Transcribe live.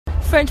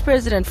French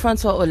President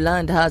François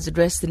Hollande has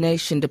addressed the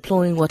nation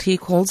deploring what he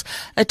calls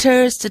a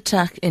terrorist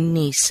attack in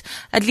Nice.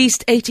 At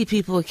least 80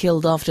 people were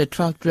killed after a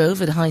truck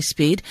drove at high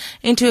speed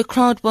into a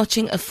crowd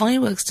watching a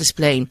fireworks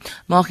display,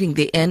 marking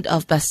the end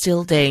of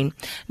Bastille Day.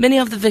 Many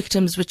of the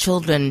victims were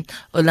children.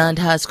 Hollande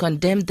has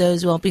condemned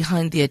those who are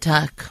behind the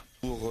attack.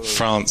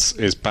 France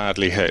is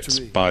badly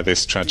hit by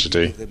this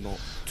tragedy.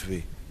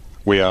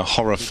 We are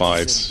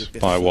horrified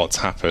by what's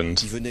happened,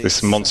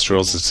 this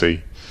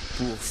monstrosity,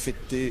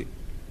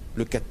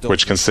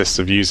 which consists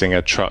of using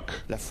a truck,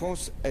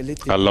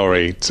 a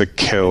lorry, to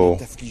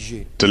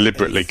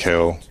deliberately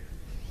kill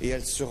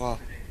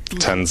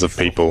tens of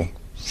people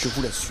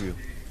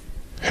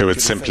who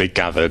had simply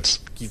gathered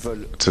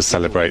to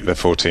celebrate the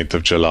 14th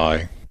of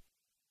July.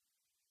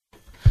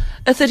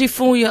 A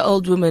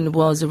 34-year-old woman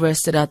was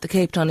arrested at the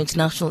Cape Town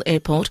International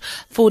Airport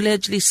for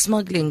allegedly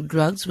smuggling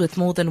drugs with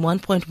more than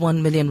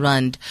 1.1 million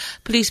rand.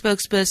 Police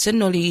spokesperson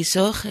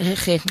Noliso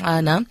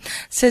Gekana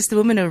says the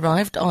woman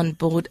arrived on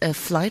board a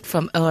flight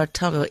from OR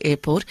Tambo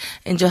Airport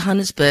in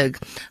Johannesburg.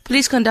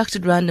 Police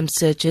conducted random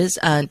searches,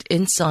 and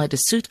inside a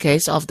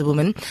suitcase of the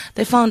woman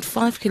they found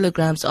 5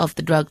 kilograms of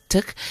the drug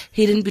tick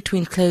hidden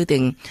between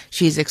clothing.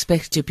 She is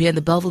expected to appear in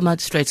the Bellville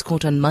Magistrates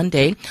Court on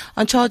Monday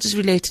on charges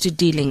related to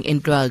dealing in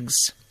drugs.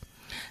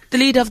 The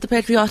leader of the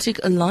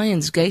Patriotic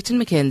Alliance,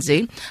 Gayton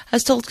McKenzie,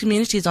 has told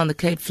communities on the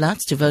Cape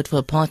Flats to vote for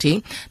a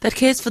party that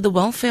cares for the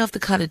welfare of the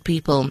coloured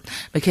people.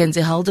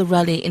 McKenzie held a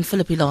rally in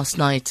Philippi last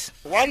night.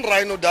 One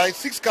rhino died,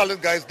 6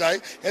 coloured guys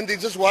died, and they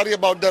just worry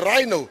about the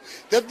rhino.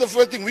 That's the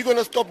first thing. We're going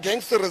to stop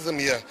gangsterism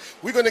here.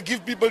 We're going to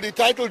give people the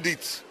title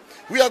deeds.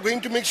 We are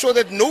going to make sure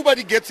that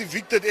nobody gets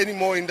evicted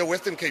anymore in the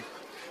Western Cape.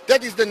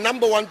 That is the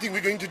number one thing we're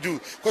going to do.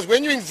 Because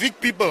when you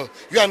evict people,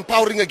 you are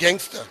empowering a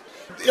gangster.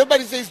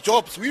 Everybody says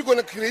jobs. We're going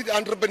to create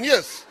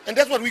entrepreneurs, and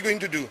that's what we're going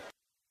to do.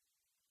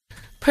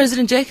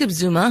 President Jacob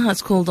Zuma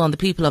has called on the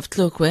people of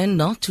Tlokwe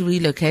not to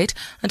relocate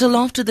until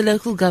after the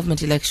local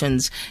government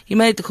elections. He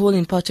made the call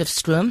in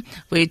Potchefstroom,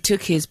 where he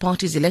took his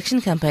party's election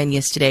campaign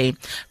yesterday.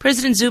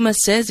 President Zuma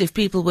says if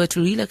people were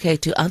to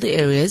relocate to other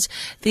areas,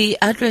 the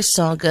address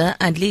saga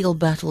and legal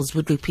battles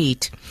would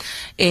repeat.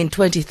 In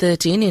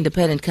 2013,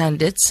 independent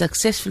candidates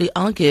successfully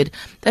argued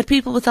that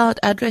people without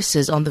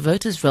addresses on the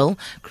voters' roll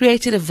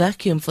created a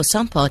vacuum for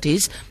some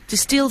parties to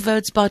steal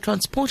votes by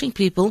transporting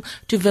people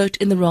to vote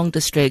in the wrong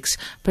districts.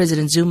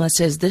 President Zuma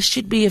says this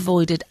should be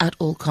avoided at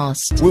all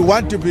costs. We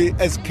want to be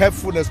as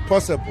careful as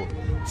possible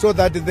so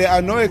that there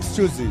are no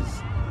excuses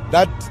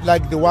that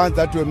like the ones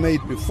that were made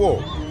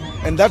before.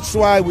 And that's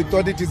why we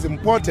thought it is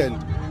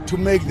important to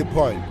make the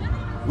point.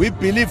 We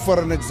believe, for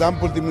an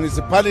example, the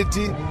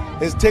municipality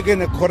has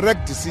taken a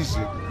correct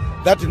decision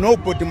that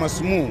nobody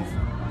must move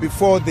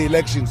before the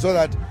election, so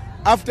that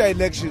after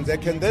elections they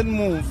can then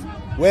move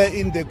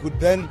wherein they could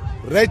then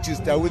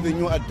register with the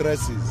new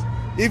addresses.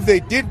 If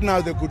they did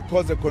now, they could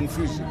cause a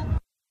confusion.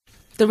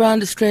 The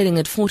rand is trading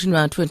at 14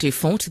 rand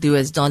 24 to the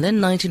US dollar,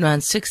 19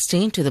 rand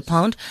 16 to the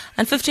pound,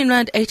 and 15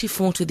 rand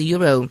 84 to the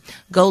euro.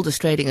 Gold is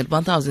trading at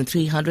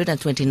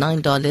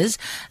 $1,329,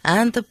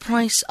 and the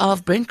price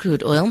of Brent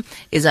crude oil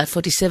is at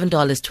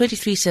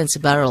 $47.23 a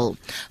barrel.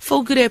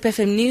 For Good Hope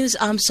FM News,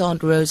 I'm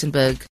Sandra Rosenberg.